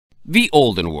The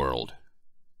Olden World.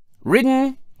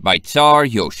 Written by Czar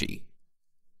Yoshi.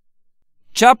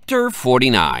 Chapter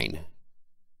 49.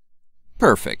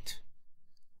 Perfect.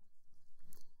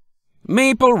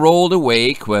 Maple rolled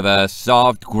awake with a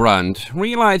soft grunt,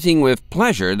 realizing with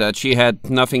pleasure that she had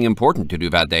nothing important to do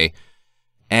that day,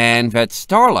 and that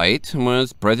Starlight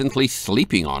was presently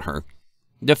sleeping on her.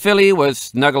 The filly was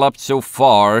snuggled up so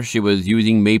far she was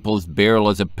using Maple's barrel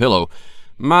as a pillow,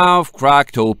 mouth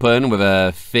cracked open with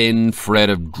a thin thread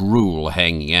of drool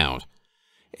hanging out.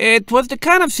 It was the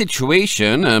kind of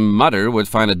situation a mother would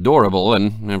find adorable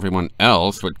and everyone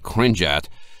else would cringe at,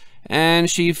 and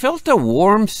she felt a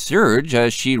warm surge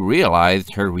as she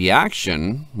realized her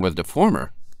reaction was the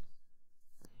former.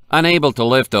 Unable to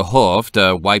lift a hoof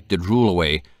to wipe the drool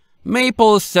away,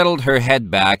 Maple settled her head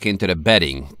back into the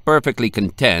bedding, perfectly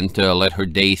content to let her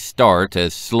day start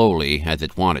as slowly as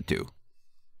it wanted to.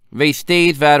 They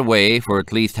stayed that way for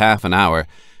at least half an hour,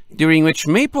 during which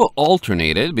Maple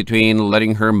alternated between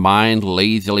letting her mind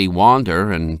lazily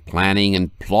wander and planning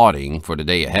and plotting for the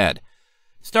day ahead.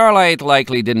 Starlight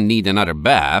likely didn't need another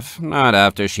bath, not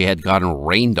after she had gotten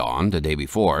rained on the day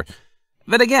before.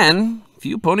 Then again,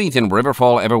 few ponies in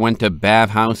Riverfall ever went to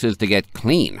bathhouses to get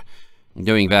clean.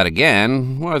 Doing that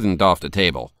again wasn't off the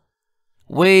table.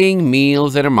 Weighing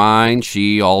meals in her mind,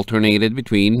 she alternated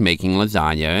between making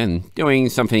lasagna and doing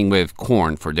something with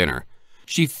corn for dinner.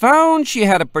 She found she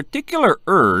had a particular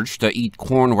urge to eat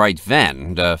corn right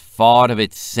then, the thought of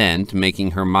its scent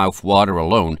making her mouth water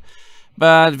alone.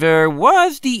 But there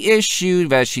was the issue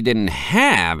that she didn't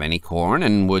have any corn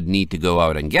and would need to go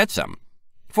out and get some.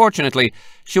 Fortunately,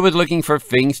 she was looking for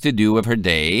things to do with her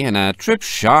day, and a trip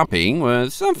shopping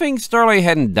was something Starlight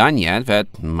hadn't done yet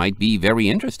that might be very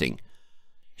interesting.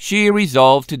 She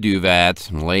resolved to do that,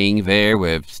 laying there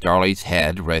with Starlight's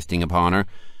head resting upon her.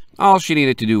 All she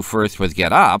needed to do first was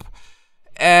get up,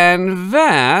 and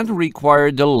that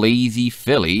required the lazy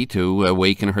filly to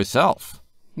awaken herself.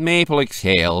 Maple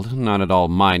exhaled, not at all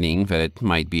minding that it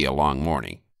might be a long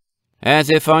morning. As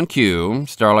if on cue,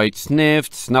 Starlight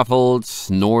sniffed, snuffled,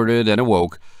 snorted, and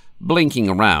awoke, blinking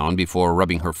around before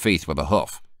rubbing her face with a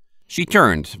hoof. She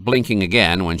turned, blinking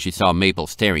again when she saw Maple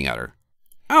staring at her.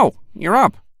 "Oh, you're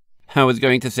up." "I was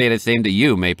going to say the same to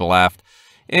you," Maple laughed.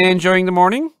 "Enjoying the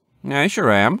morning?" "I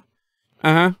sure am."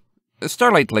 "Uh-huh."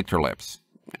 Starlight licked her lips.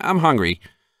 "I'm hungry."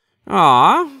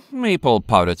 "Aw," Maple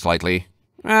pouted slightly.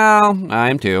 "Well,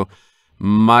 I'm too.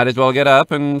 Might as well get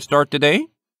up and start the day."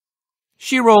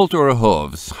 She rolled to her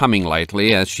hooves, humming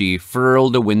lightly as she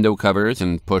furled the window covers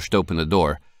and pushed open the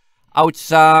door.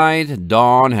 Outside,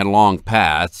 dawn had long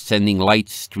passed, sending light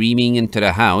streaming into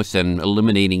the house and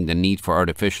eliminating the need for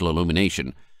artificial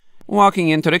illumination. Walking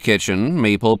into the kitchen,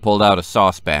 Maple pulled out a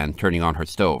saucepan, turning on her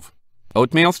stove.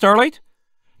 "Oatmeal, Starlight?"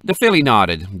 The filly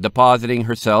nodded, depositing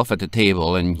herself at the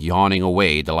table and yawning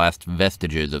away the last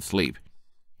vestiges of sleep.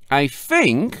 "I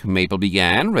think," Maple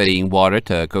began, readying water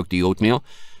to cook the oatmeal,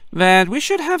 "that we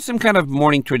should have some kind of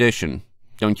morning tradition.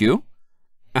 Don't you?"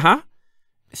 "Uh-huh."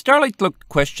 Starlight looked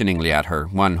questioningly at her,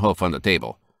 one hoof on the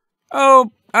table.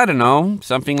 "Oh, I don't know.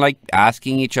 Something like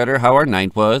asking each other how our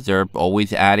night was, or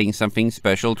always adding something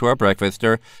special to our breakfast,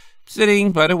 or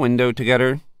sitting by the window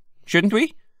together. Shouldn't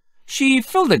we?" She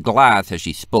filled a glass as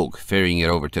she spoke, ferrying it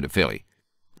over to the filly.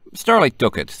 Starlight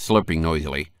took it, slurping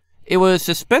noisily. It was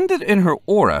suspended in her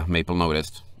aura, Maple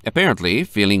noticed. Apparently,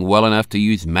 feeling well enough to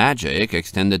use magic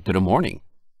extended to the morning.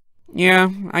 "Yeah,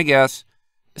 I guess."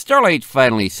 Starlight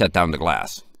finally set down the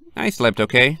glass. "I slept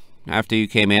okay after you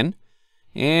came in."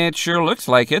 "It sure looks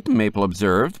like it," Maple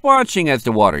observed, watching as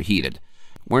the water heated.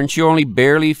 "Weren't you only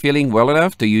barely feeling well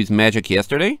enough to use magic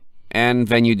yesterday? And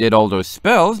then you did all those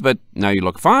spells, but now you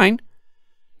look fine."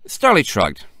 Starlight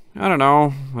shrugged. "I don't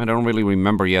know. I don't really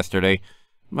remember yesterday.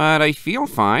 But I feel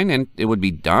fine, and it would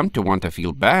be dumb to want to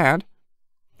feel bad."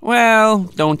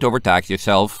 "Well, don't overtax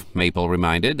yourself," Maple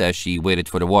reminded as she waited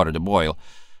for the water to boil.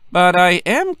 "But I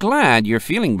am glad you're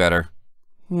feeling better."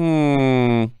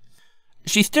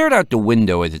 She stared out the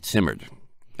window as it simmered.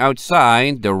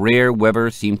 Outside, the rare weather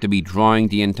seemed to be drawing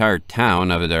the entire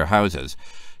town out of their houses.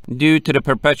 Due to the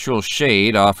perpetual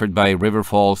shade offered by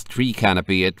Riverfall's tree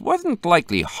canopy, it wasn't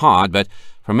likely hot, but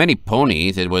for many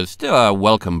ponies it was still a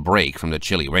welcome break from the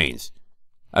chilly rains.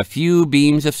 A few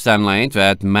beams of sunlight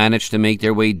that managed to make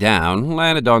their way down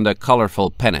landed on the colorful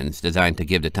pennants designed to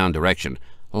give the town direction,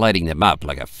 lighting them up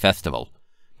like a festival.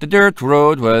 The dirt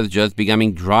road was just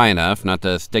becoming dry enough not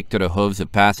to stick to the hooves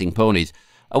of passing ponies,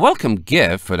 a welcome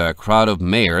gift for the crowd of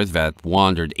mares that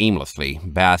wandered aimlessly,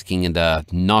 basking in the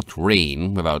not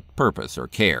rain without purpose or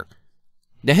care.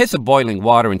 The hiss of boiling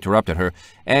water interrupted her,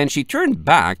 and she turned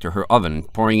back to her oven,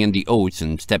 pouring in the oats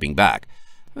and stepping back.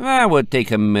 That would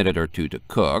take a minute or two to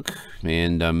cook.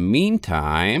 In the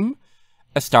meantime...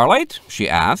 Starlight? She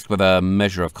asked with a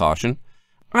measure of caution.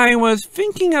 I was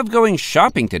thinking of going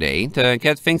shopping today to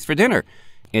get things for dinner.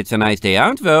 It's a nice day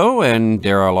out, though, and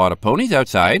there are a lot of ponies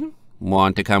outside.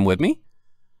 Want to come with me?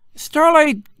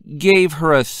 Starlight gave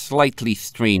her a slightly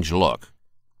strange look.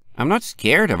 I'm not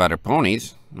scared of other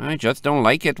ponies. I just don't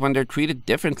like it when they're treated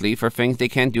differently for things they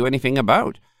can't do anything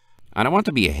about. I don't want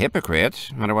to be a hypocrite,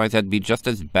 otherwise I'd be just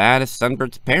as bad as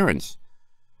Sunbird's parents.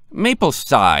 Maple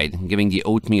sighed, giving the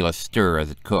oatmeal a stir as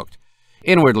it cooked.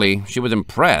 Inwardly, she was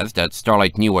impressed that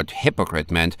Starlight knew what hypocrite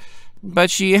meant,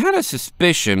 but she had a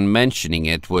suspicion mentioning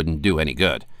it wouldn't do any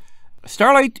good.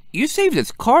 Starlight, you saved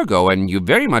its cargo, and you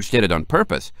very much did it on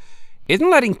purpose.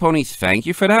 Isn't letting ponies thank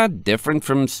you for that different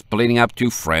from splitting up two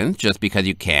friends just because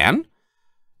you can?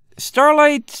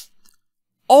 Starlight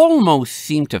almost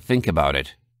seemed to think about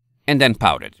it, and then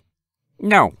pouted.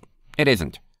 No, it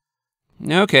isn't.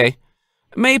 Okay.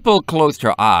 Maple closed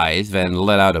her eyes, then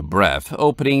let out a breath,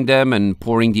 opening them and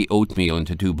pouring the oatmeal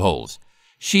into 2 bowls.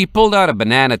 She pulled out a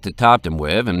banana to top them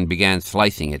with and began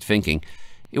slicing it, thinking.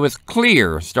 It was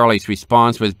clear Starlight's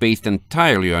response was based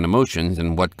entirely on emotions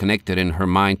and what connected in her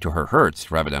mind to her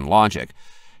hurts rather than logic.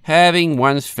 Having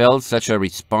once felt such a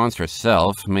response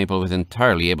herself, Maple was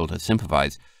entirely able to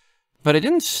sympathize. But it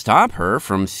didn't stop her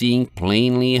from seeing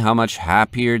plainly how much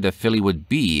happier the filly would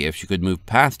be if she could move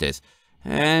past this,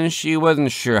 and she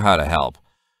wasn't sure how to help.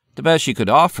 The best she could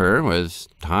offer was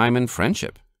time and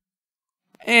friendship.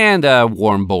 And a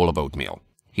warm bowl of oatmeal.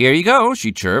 Here you go,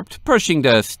 she chirped, pushing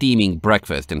the steaming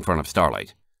breakfast in front of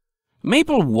Starlight.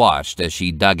 Maple watched as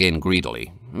she dug in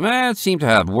greedily. That seemed to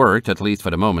have worked, at least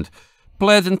for the moment.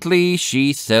 Pleasantly,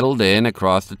 she settled in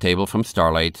across the table from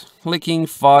Starlight, licking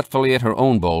thoughtfully at her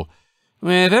own bowl.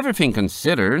 With everything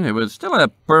considered, it was still a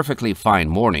perfectly fine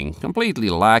morning, completely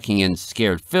lacking in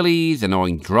scared fillies,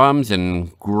 annoying drums,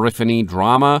 and griffiny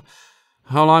drama.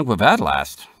 How long would that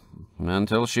last?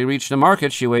 Until she reached the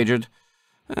market, she wagered.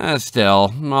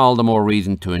 Still, all the more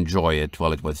reason to enjoy it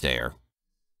while it was there.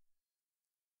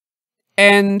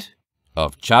 End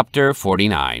of Chapter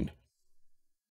 49.